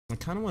I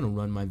kind of want to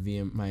run my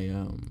I'm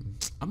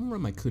gonna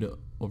run my Kuda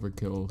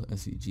Overkill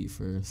SVG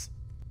first.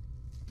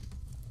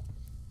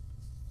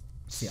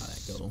 See how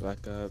that goes.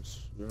 Black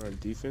Ops. We're on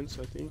defense,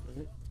 I think.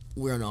 Right?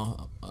 We're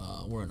on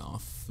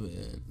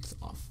offense.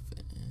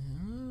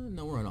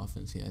 No, we're on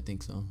offense. Yeah, I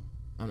think so.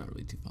 I'm not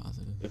really too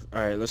positive.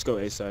 All right, let's go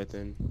A side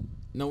then.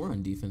 No, we're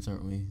on defense,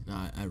 aren't we? No,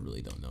 I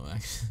really don't know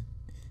actually.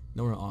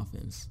 No, we're on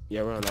offense.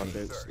 Yeah, we're on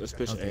offense. Let's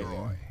push A.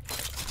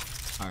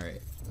 All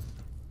right.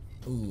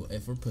 Ooh,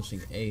 if we're pushing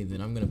A,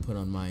 then I'm gonna put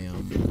on my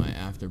my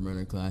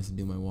afterburner class and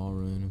do my wall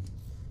run.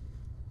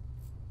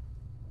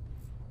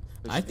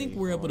 I think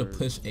we're able to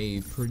push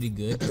A pretty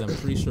good because I'm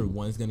pretty sure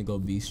one's gonna go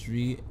B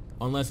Street,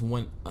 unless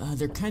one.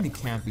 They're kind of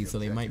campy, so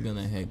they might be on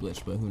that head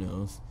glitch, but who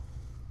knows?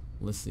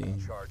 Let's see.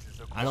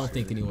 I don't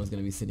think anyone's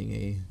gonna be sitting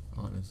A,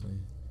 honestly.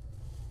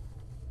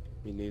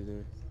 Me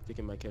neither. I think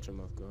it might catch him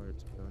off guard,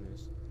 to be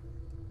honest.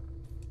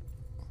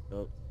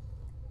 Nope.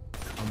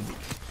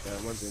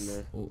 Yeah, one's in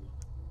there. Oh.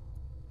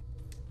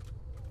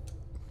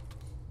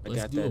 I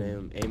got that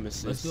aim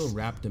assist. Let's do a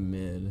wrap to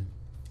mid.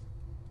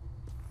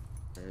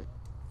 Alright.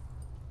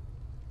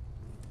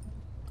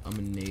 I'm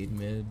gonna nade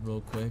mid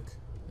real quick.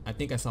 I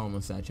think I saw him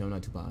on statue. I'm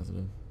not too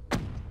positive.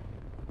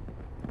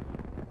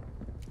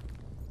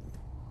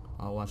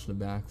 I'll watch the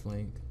back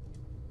flank.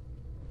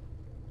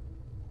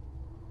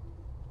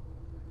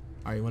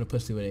 Alright, you want to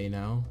push through at A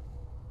now?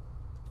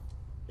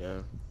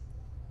 Yeah.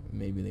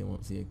 Maybe they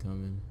won't see it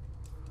coming.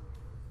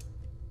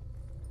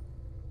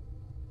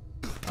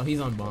 Oh,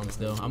 he's on bomb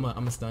still. I'm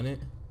a stun it.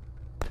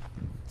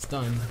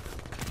 Stun.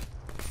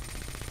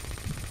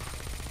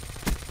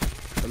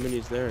 How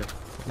many's there?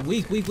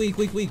 Weak. He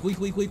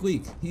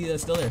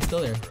still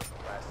there.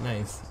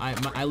 Nice. I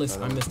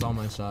missed all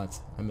my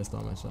shots.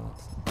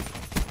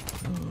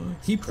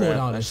 He pulled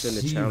out a I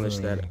shouldn't have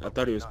challenged that. I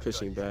thought he was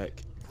pushing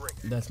back.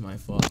 That's my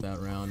fault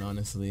that round,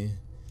 honestly.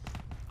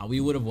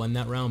 We would have won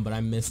that round, but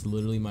I missed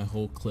literally my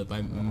whole clip.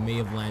 I may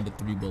have landed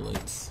 3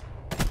 bullets.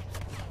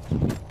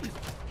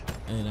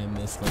 And I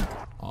missed like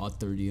all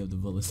 30 of the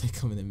bullets that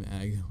come in the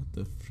mag. What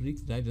the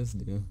freak did I just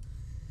do?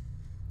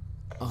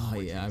 Oh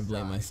yeah, I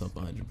blame myself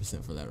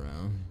 100% for that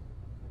round.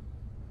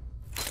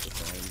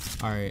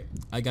 Alright,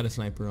 I got a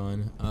sniper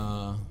on.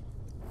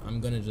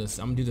 I'm gonna do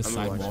the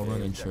side wall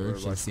run in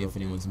church and see if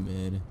anyone's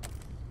mid.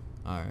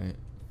 Alright.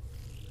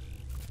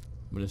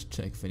 I'm gonna just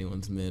check if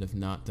anyone's mid. If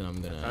not, then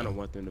I'm gonna. I don't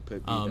want them to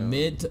put B down.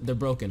 Mid, they're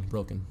broken.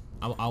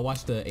 I'll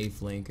watch the A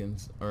flank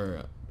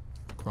or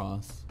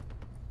cross.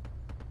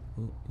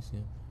 Ooh, you see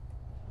him?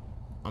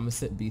 I'm gonna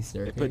sit B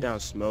staircase. They put down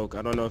smoke.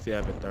 I don't know if you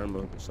have a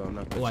thermal, so I'm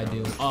not. Oh, I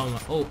do.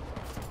 Oh,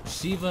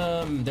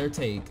 Shiva, their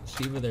tank.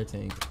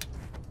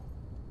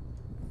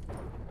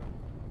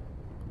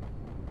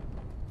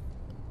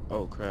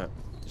 Oh crap!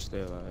 Just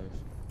stay alive.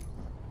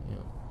 Yeah.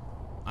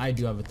 I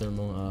do have a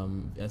thermal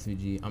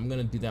SVG. I'm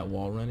gonna do that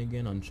wall run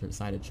again on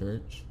side of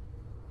church.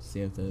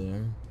 See if they're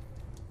there.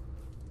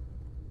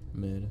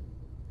 Mid.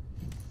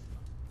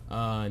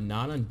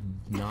 Not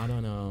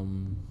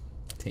on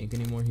tank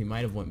anymore. He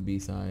might have went B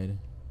side.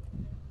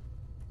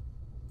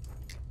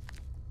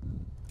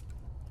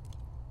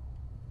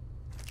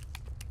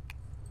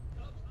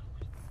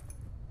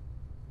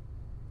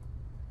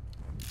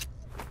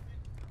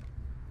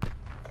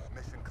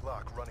 Mission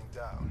clock running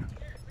down.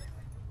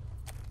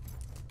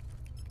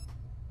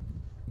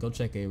 Go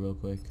check A real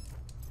quick.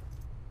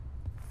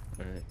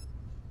 Alright.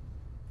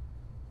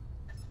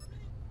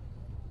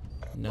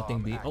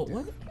 Nothing B. Oh,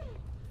 what?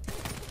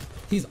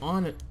 He's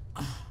on it.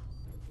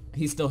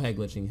 He's still head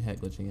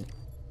glitching it.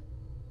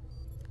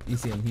 You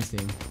see him,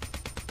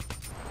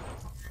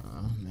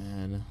 Oh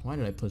man, why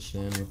did I push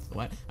in?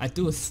 What? I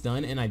threw a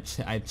stun and I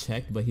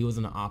checked, but he was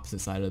on the opposite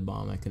side of the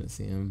bomb. I couldn't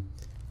see him.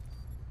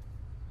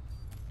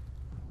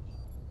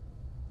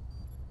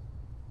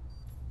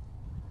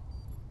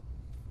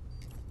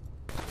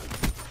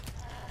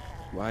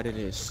 Why did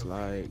it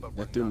slide?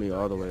 That threw me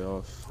all the way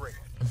off.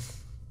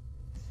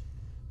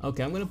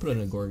 Okay, I'm gonna put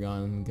in a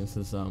Gorgon against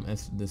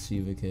this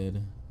Shiva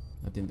kid.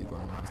 I think the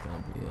Gorgon's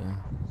gonna be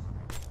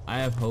I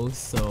have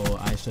host, so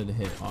I should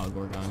hit all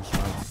Gorgon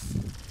shots.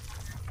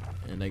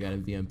 And I got a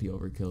VMP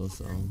overkill,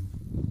 so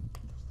I'm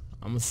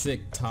gonna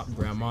sick top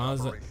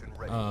grandmas.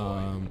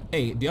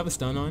 Hey, do you have a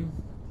stun on?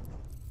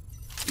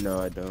 No,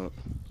 I don't.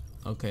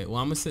 Okay, well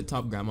I'm gonna sit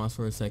top grandmas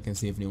for a second,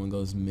 see if anyone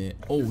goes mid.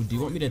 Oh, do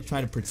you want me to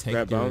try to protect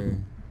Grab your?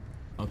 bomb?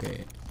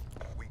 Okay.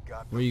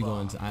 Where are you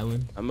going, to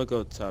island? I'm gonna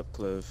go top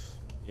cliff.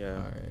 Yeah.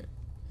 Alright.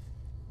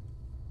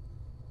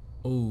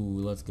 Oh,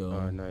 let's go.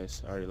 Oh,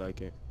 nice. I already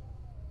like it.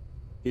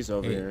 He's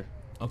over here.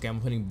 Okay, I'm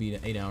putting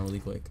A down really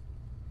quick.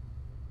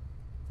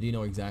 Do you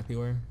know exactly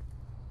where?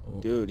 Oh.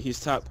 Dude,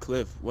 he's top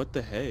cliff. What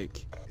the heck?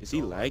 Is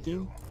he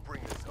lagging?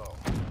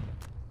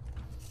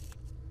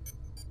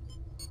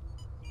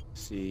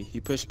 See, he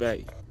pushed back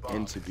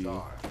into B.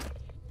 So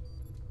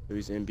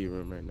he's in B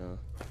room right now.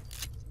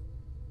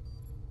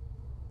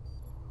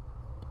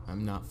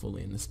 I'm not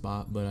fully in the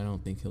spot, but I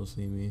don't think he'll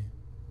see me.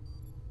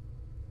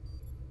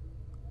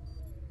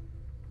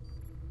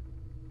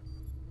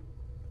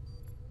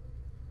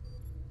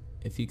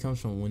 If he comes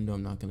from window,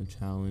 I'm not gonna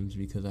challenge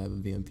because I have a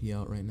VMP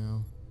out right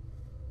now.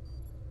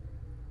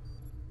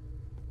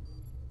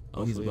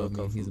 Oh, he's above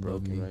me. He's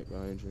above me. Right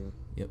behind you.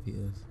 Yep, he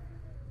is.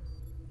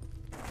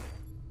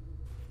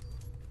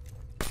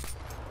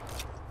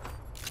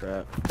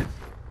 Trap.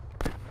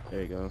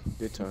 There you go.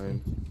 Good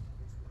time.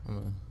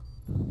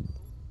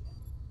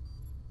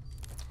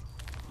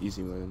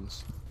 Easy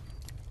wins.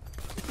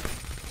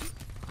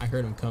 I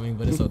heard him coming,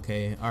 but it's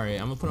okay. Alright,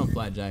 I'm gonna put on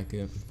flat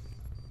jacket.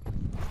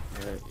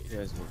 Alright, you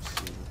guys need to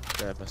see.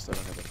 Crap, I still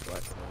don't have a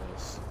flat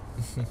glass.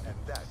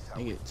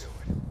 Dang it.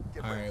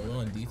 Alright, we're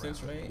on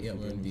defense, right? Yeah,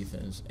 we're on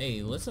defense.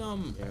 Hey, let's Yeah.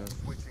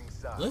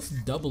 let's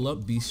double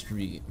up B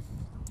Street.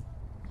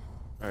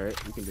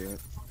 Alright, we can do it.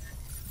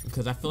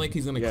 Because I feel like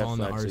he's gonna call in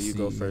the RC. So you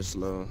go first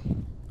low.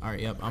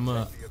 Alright, yep, I'm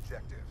gonna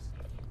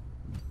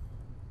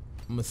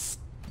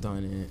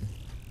stun it.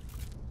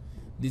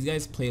 These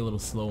guys play a little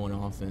slow on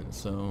offense,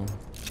 so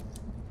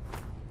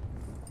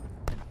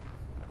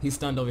he's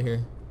stunned over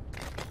here.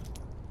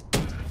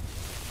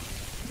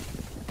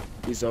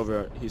 He's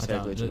over. He's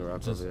head glitching the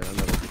rock over there. I'm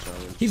not gonna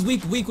challenge. He's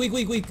weak.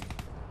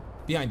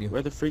 Behind you.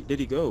 Where the freak did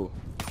he go?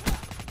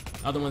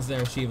 Other one's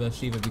there. Shiva,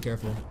 be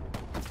careful.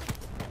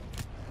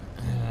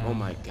 Oh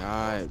my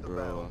god,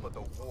 bro.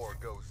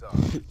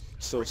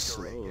 So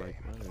slow, like,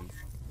 man.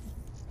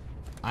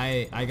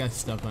 I got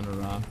stuck on a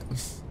rock.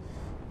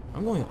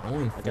 I'm going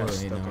 0-4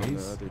 right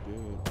now.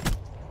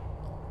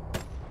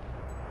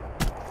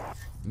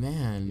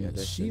 Man, yeah,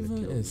 Shiva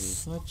is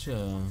such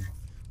a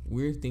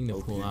weird thing to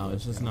pull out.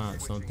 It's just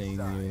not something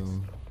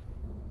new.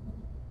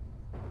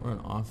 We're on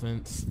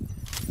offense.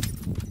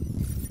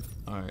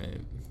 Alright.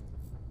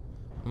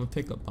 I'm gonna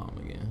pick up bomb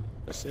again.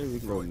 I said we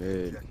can go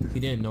mid. He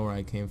didn't know where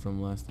I came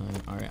from last time.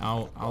 Alright,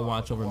 I'll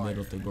watch over mid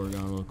with the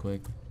Gorgon real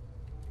quick.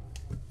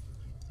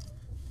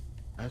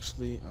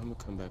 Actually, I'm gonna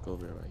come back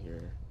over right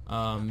here.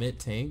 Mid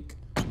tank.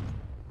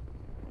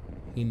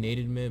 He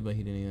naded mid, but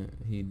he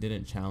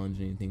didn't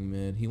challenge anything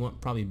mid. He went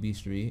probably B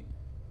Street.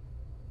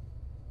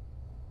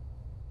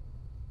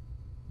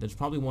 There's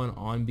probably one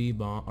on B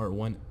bomb or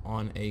one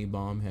on A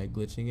bomb head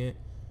glitching it,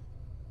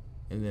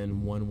 and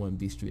then one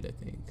B Street, I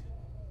think.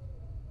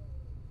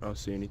 I don't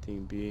see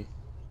anything B.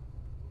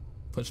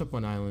 Push up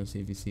on island, see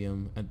if you see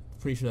him. I'm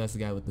pretty sure that's the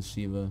guy with the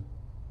Shiva.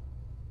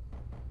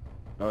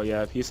 Oh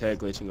yeah, he's head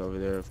glitching over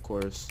there, of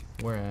course.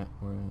 Where at?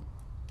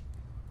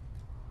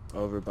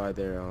 Over by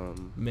their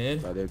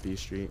mid. By their B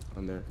Street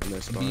on their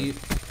spawn.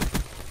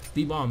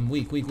 B bomb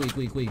weak.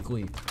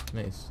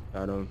 Nice.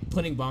 Got him.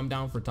 Putting bomb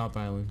down for top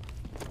island.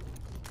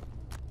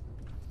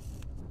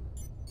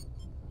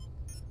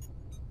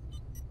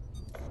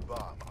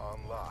 Bomb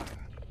online.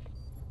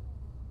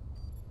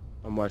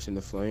 I'm watching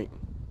the flank.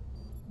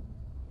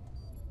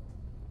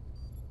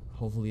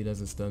 Hopefully he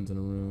doesn't stun in a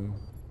room.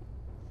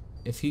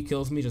 If he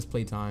kills me, just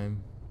play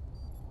time.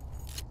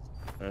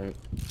 Alright.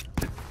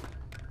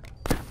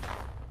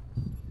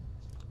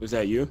 Was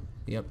that you?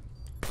 Yep.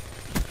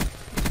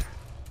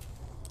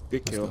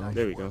 Good kill.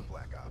 There we go.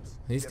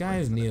 These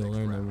guys need to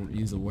learn to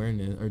use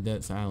awareness or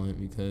dead silent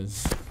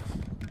because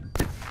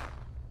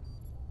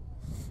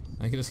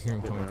I can just hear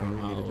him coming from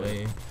a mile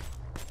away.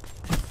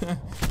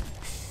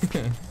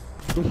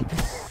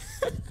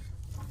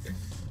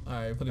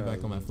 Alright, put it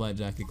back on my flat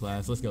jacket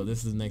class. Let's go.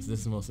 This is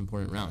the most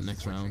important round.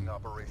 Next round.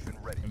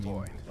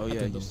 Oh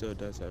yeah, he still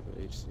does have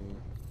an HC.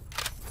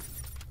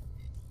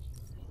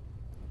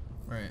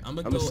 Alright, I'm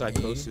a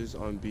psychosis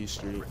on B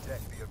Street.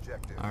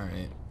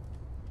 Alright.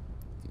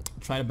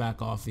 Try to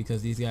back off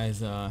because these guys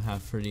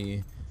have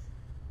pretty...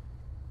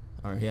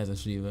 Alright, he has a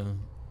Shiva.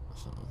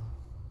 So.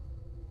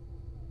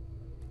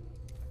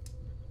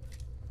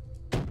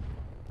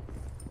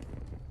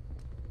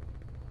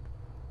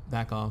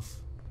 Back off.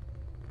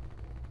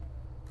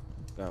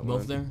 Got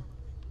Both one. there?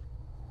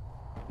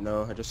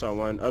 No, I just saw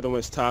one. Other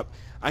one's top.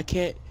 I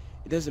can't...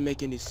 It doesn't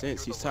make any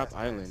sense. He's top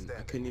island.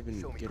 I couldn't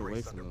even get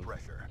away from him.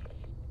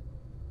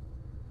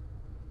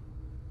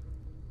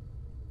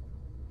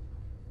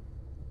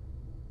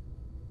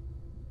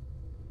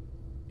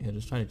 Yeah,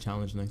 just try to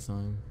challenge next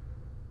time.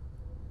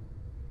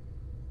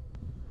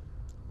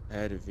 I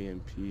had a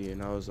VMP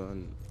and I was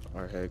on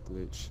our head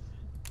glitch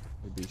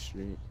with B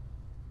Street.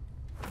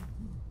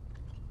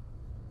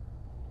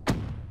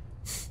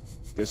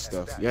 Good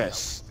stuff.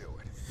 Yes.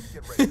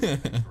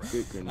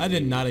 I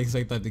did not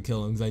expect that to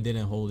kill him because I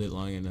didn't hold it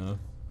long enough.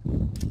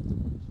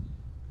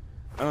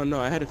 I don't know.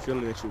 I had a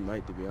feeling that you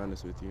might, to be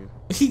honest with you.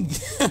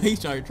 He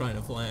started trying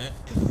to plant.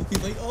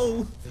 He's like,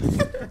 oh.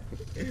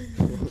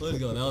 Let's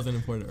go. That was an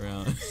important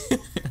round.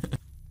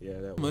 Yeah,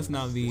 that must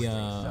not be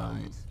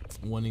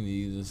wanting to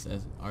use this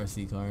as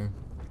RC car.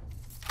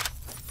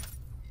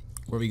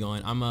 Where are we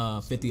going?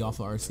 I'm 50 off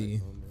of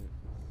RC.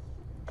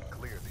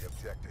 Clear the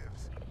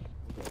objectives.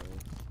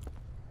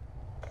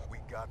 We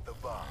got the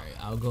bomb. Alright,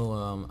 I'll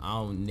go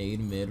I'll nade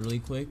mid really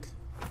quick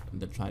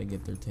to try to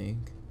get their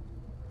tank.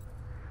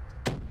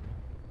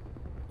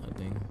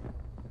 Nothing.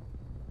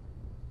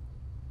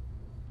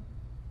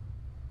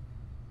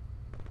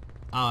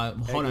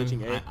 Hold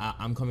on.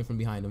 I'm coming from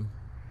behind him.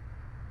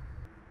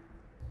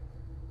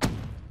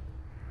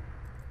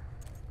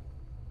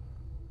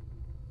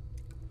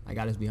 I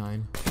got his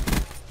behind. There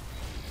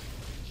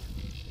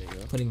you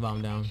go. Putting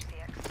bomb down.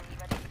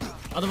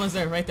 Other one's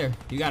there, right there.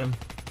 You got him.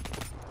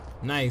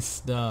 Nice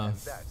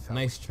stuff.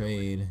 Nice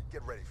trade.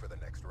 Get ready for the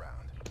next round.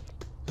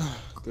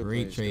 Good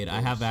Great plays, trade. good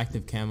I have plays.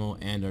 active camo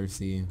and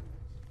RC.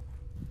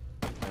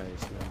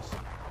 Nice.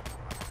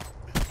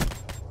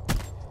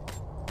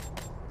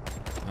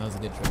 That was a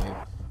good trade.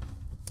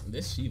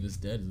 This sheep is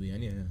deadly. I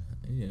need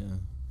to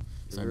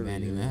start really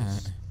banning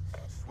is. that.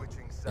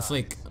 Switching sides.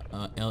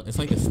 It's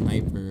like a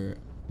sniper,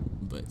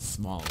 but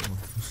small.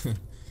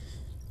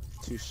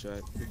 2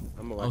 shot.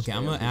 I'm gonna watch. Okay,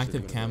 I'm the gonna average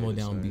active if you're gonna camo play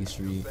this down B side.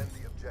 Street. Defend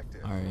the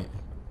objective. All right.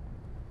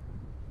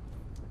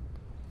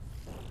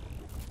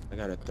 I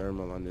got a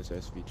thermal on this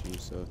SVG,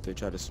 so if they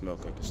try to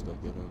smoke, I can still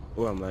get them.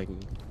 Oh, I'm lagging.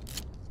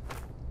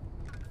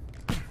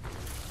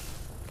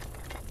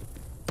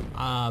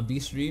 B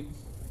Street.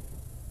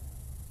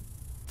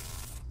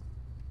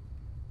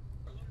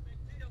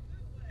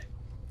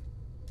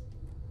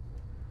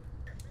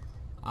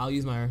 I'll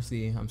use my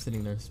RC. I'm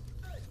sitting there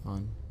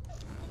on.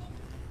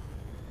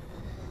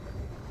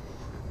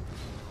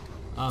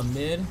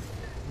 Mid.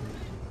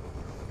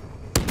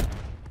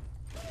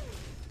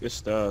 Good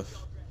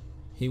stuff.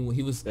 He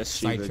was That's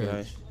side Shiva church.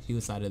 guy. He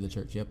was side of the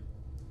church. Yep.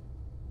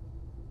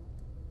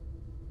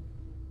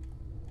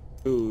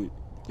 Who?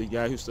 The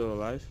guy who's still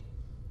alive?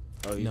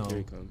 Oh, No. here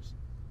he comes.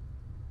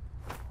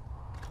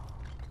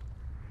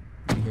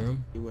 You hear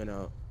him? He went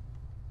out.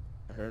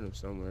 I heard him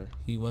somewhere.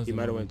 He was. He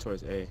might have went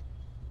towards A.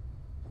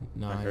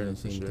 No, I I heard him didn't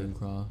for see anything sure.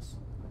 cross.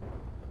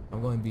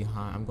 I'm going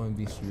behind. I'm going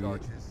B Street.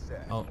 Charges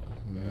set. Oh,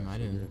 I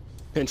didn't.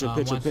 Pinch him,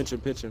 pinch him, watch- pinch him,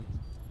 pinch him.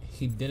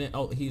 He didn't.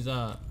 Oh, he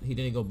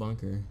didn't go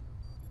bunker.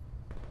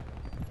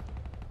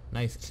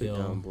 Nice Sit kill.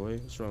 down, boy.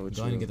 What's wrong with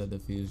Go ahead you? and get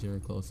that defuse. You're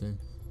closer.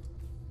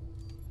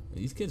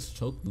 These kids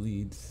choke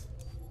bleeds.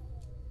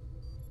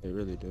 They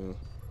really do.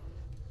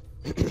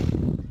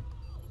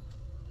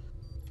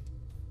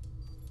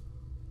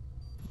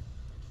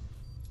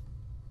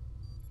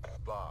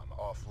 Bomb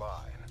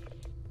offline.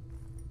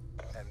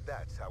 And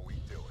that's how we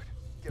do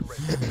it. Get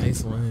ready.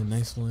 Nice win.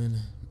 Nice win.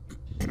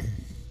 I'm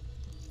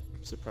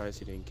surprised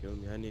he didn't kill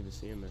me. I didn't even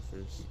see him at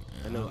first.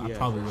 I know I he had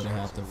probably first would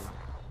have shots had to. on me.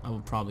 I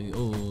would probably.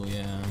 Oh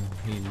yeah,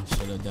 he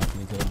should have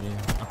definitely killed me.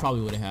 I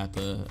probably would have had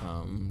to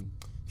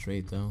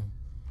trade though.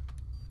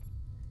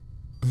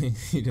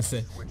 He just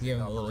said, give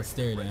him a little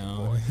stare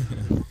down.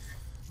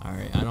 All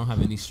right, I don't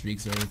have any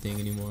streaks or anything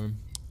anymore.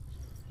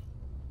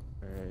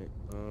 Alright,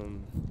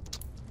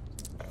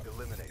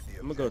 Eliminate the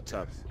I'm gonna go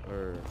top, objectives.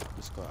 or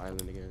let's go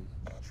island again.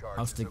 I'll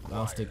Charges stick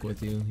acquired.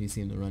 with you. He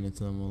seemed to run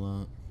into them a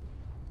lot.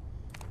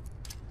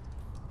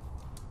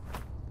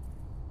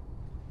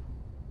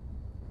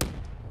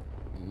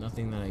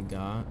 Nothing that I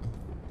got.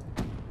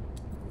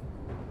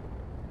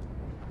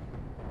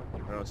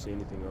 I don't see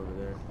anything over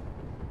there.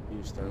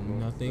 Use thermal.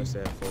 Nothing. Let's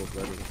add full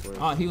blood before.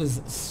 Oh, he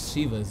was.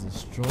 Shiva's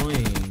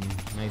destroying.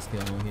 Nice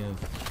kill. He has.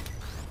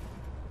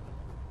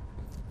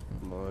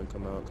 Come on,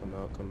 come out, come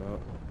out, come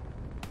out.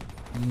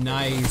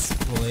 Nice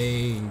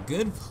play.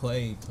 Good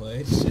play,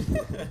 Clutch.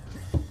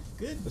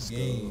 Good Let's go.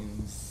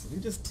 games. We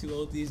just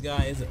 2-0'd these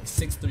guys.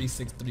 6-3,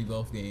 6-3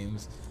 both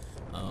games.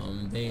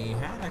 They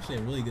had actually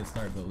a really good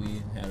start, but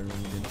we had a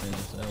really good finish.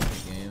 So that was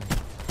a good game.